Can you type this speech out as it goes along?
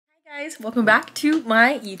Guys, welcome back to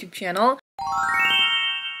my YouTube channel.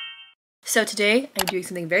 So today I'm doing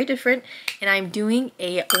something very different and I'm doing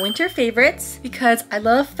a winter favorites because I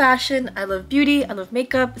love fashion, I love beauty, I love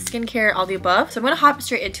makeup, skincare, all the above. So I'm gonna hop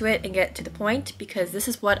straight into it and get to the point because this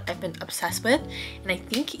is what I've been obsessed with and I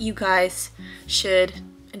think you guys should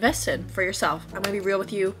invest in for yourself. I'm gonna be real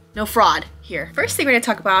with you, no fraud here. First thing we're gonna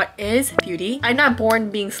talk about is beauty. I'm not born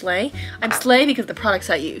being slay. I'm slay because of the products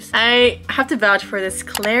I use. I have to vouch for this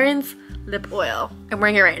Clarins lip oil. I'm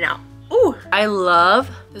wearing it right now. Ooh, I love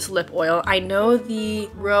this lip oil. I know the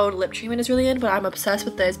Rhode lip treatment is really in, but I'm obsessed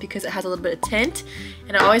with this because it has a little bit of tint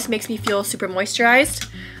and it always makes me feel super moisturized.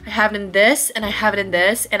 I have it in this and I have it in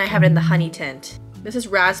this and I have it in the honey tint. This is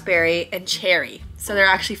raspberry and cherry. So they're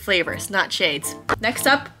actually flavors, not shades. Next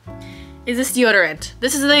up is this deodorant.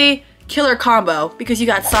 This is the killer combo because you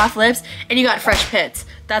got soft lips and you got fresh pits.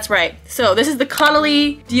 That's right. So this is the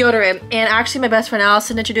cuddly deodorant and actually my best friend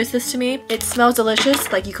Allison introduced this to me. It smells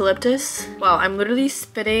delicious like eucalyptus. Wow, I'm literally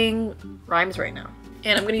spitting rhymes right now.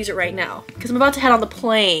 And I'm gonna use it right now because I'm about to head on the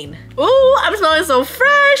plane. Ooh, I'm smelling so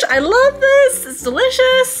fresh. I love this. It's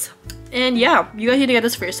delicious. And yeah, you guys need to get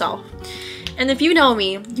this for yourself. And if you know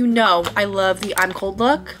me, you know I love the I'm cold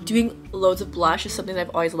look. Doing loads of blush is something that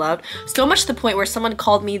I've always loved. So much to the point where someone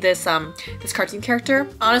called me this this cartoon character.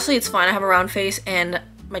 Honestly, it's fine. I have a round face and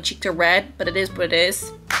my cheeks are red, but it is what it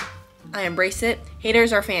is. I embrace it.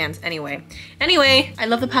 Haters are fans anyway. Anyway, I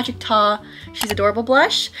love the Patrick Ta She's Adorable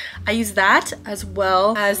blush. I use that as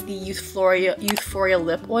well as the Youthforia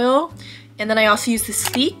lip oil. And then I also use the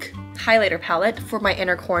Sleek highlighter palette for my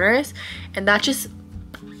inner corners. And that just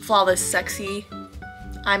flawless, sexy,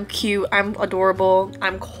 I'm cute, I'm adorable,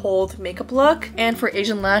 I'm cold makeup look. And for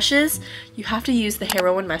Asian lashes, you have to use the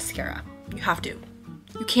Heroine mascara. You have to.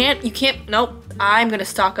 You can't, nope. I'm gonna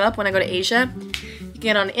stock up when I go to Asia. You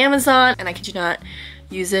get it on Amazon and I kid you not,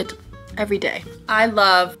 use it every day. I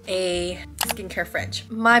love a skincare fridge.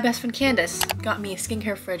 My best friend Candace got me a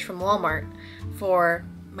skincare fridge from Walmart for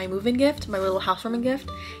my move-in gift, my little housewarming gift.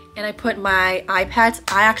 And I put my iPads.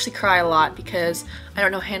 I actually cry a lot because I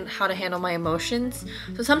don't know how to handle my emotions.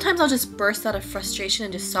 So sometimes I'll just burst out of frustration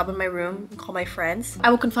and just sob in my room and call my friends. I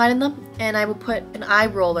will confide in them and I will put an eye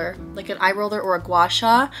roller, like an eye roller or a gua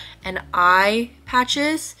sha, and eye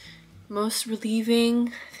patches. Most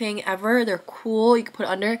relieving thing ever. They're cool, you can put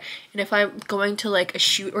under, and if I'm going to like a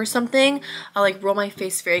shoot or something, I'll like roll my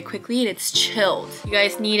face very quickly and it's chilled. You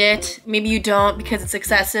guys need it. Maybe you don't because it's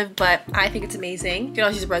excessive, but I think it's amazing. You can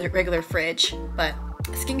always use a regular fridge, but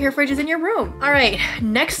skincare fridge is in your room. All right,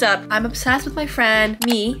 next up, I'm obsessed with my friend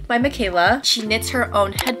Me by Michaela. She knits her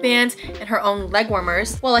own headbands and her own leg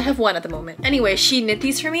warmers. Well, I have one at the moment. Anyway, she knit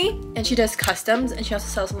these for me and she does customs and she also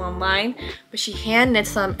sells them online, but she hand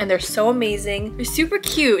knits them and they're so amazing. They're super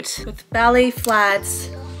cute with ballet flats,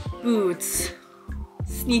 boots,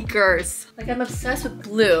 sneakers. Like, I'm obsessed with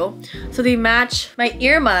blue, so they match my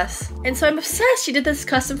earmuffs. And so I'm obsessed. She did this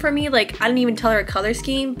custom for me. Like, I didn't even tell her a color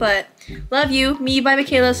scheme, but love you. Me by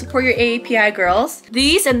Michaela. Support your AAPI girls.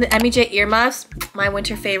 These and the MEJ earmuffs, my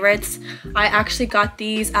winter favorites. I actually got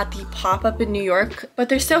these at the pop-up in New York, but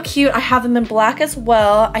they're so cute. I have them in black as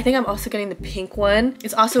well. I think I'm also getting the pink one.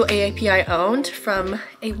 It's also AAPI owned from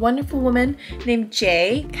a wonderful woman named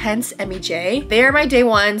Jay, hence MEJ. They are my day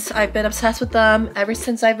ones. I've been obsessed with them ever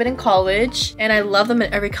since I've been in college, and I love them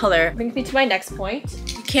in every color. Brings me to my next point.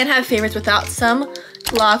 You can't have favorites without some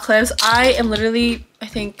claw clips. I am literally, I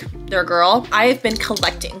think they're a girl. I have been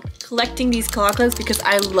collecting these claw clips because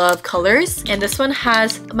I love colors. And this one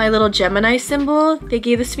has my little Gemini symbol. They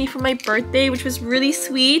gave this to me for my birthday, which was really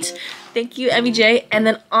sweet. Thank you, MEJ. And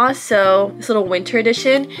then also this little winter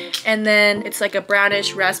edition. And then it's like a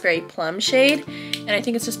brownish raspberry plum shade. And I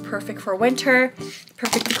think it's just perfect for winter.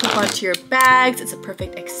 Perfect to clip onto your bags. It's a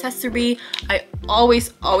perfect accessory. I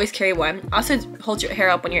always carry one. Also holds your hair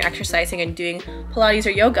up when you're exercising and doing Pilates or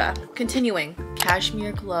yoga. Continuing,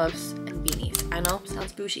 cashmere gloves and beanies. I know,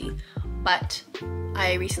 sounds bougie, but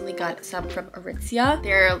I recently got some from Aritzia.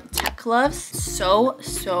 They're tech gloves, so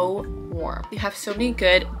warm. They have so many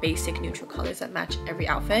good basic neutral colors that match every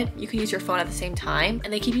outfit. You can use your phone at the same time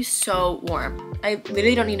and they keep you so warm. I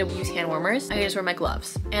literally don't need to use hand warmers. I can just wear my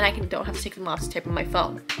gloves and I don't have to take them off to type on my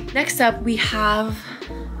phone. Next up, we have,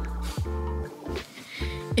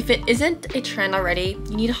 If it isn't a trend already,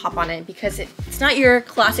 you need to hop on it because it's not your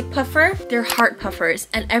classic puffer, they're heart puffers.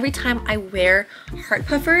 And every time I wear heart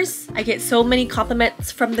puffers, I get so many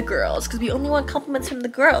compliments from the girls because we only want compliments from the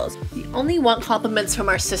girls. We only want compliments from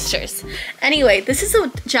our sisters. Anyway, this is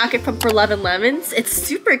a jacket from For Love and Lemons. It's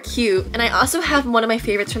super cute. And I also have one of my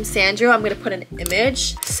favorites from Sandro. I'm gonna put an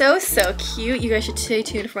image. So cute. You guys should stay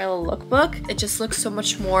tuned for my little lookbook. It just looks so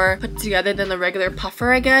much more put together than the regular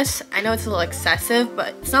puffer, I guess. I know it's a little excessive,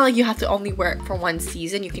 but it's not like you have to only wear it for one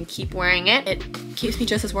season. You can keep wearing it. It keeps me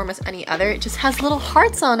just as warm as any other. It just has little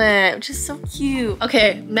hearts on it, which is so cute.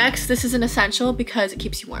 Okay, next, this is an essential because it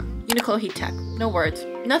keeps you warm. Uniqlo Heat Tech. No words.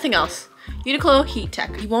 Nothing else. Uniqlo Heat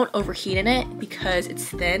Tech. You won't overheat in it because it's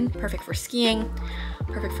thin. Perfect for skiing.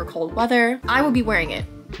 Perfect for cold weather. I will be wearing it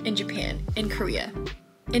in Japan, in Korea,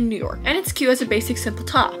 in New York. And it's cute as a basic simple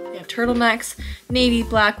top. You have turtlenecks, navy,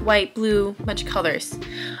 black, white, blue, bunch of colors.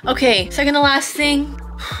 Okay, second to last thing,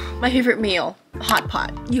 my favorite meal, hot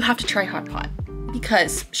pot. You have to try hot pot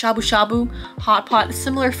because shabu shabu, hot pot,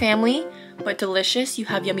 similar family, but delicious. You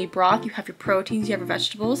have yummy broth, you have your proteins, you have your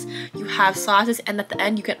vegetables, you have sauces, and at the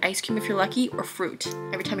end you get ice cream if you're lucky, or fruit.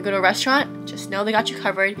 Every time you go to a restaurant, just know they got you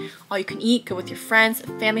covered. All you can eat, go with your friends,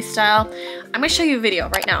 family style. I'm gonna show you a video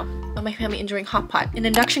right now of my family enjoying hot pot. An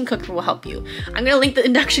induction cooker will help you. I'm gonna link the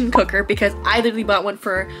induction cooker because I literally bought one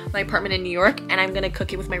for my apartment in New York and I'm gonna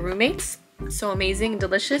cook it with my roommates. So amazing and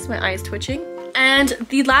delicious, my eye is twitching. And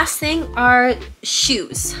the last thing are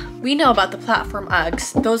shoes. We know about the platform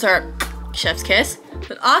Uggs. Those are chef's kiss,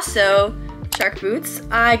 but also shark boots.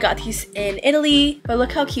 I got these in Italy, but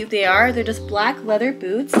look how cute they are. They're just black leather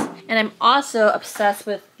boots. And I'm also obsessed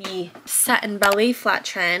with the satin ballet flat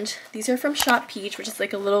trend. These are from Shop Peach, which is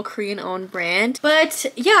like a little Korean owned brand. But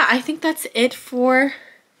yeah, I think that's it for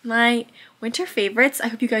my winter favorites. I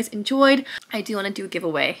hope you guys enjoyed. I do want to do a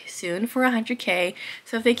giveaway soon for 100K.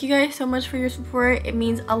 So thank you guys so much for your support. It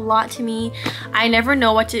means a lot to me. I never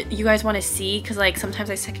know what you guys want to see because like sometimes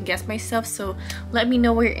I second guess myself. So let me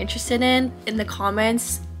know what you're interested in the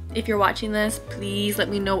comments. If you're watching this, please let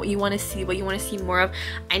me know what you want to see, what you want to see more of.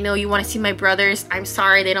 I know you want to see my brothers. I'm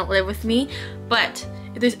sorry they don't live with me, but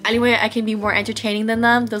if there's any way I can be more entertaining than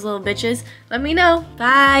them, those little bitches, let me know.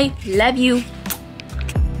 Bye. Love you.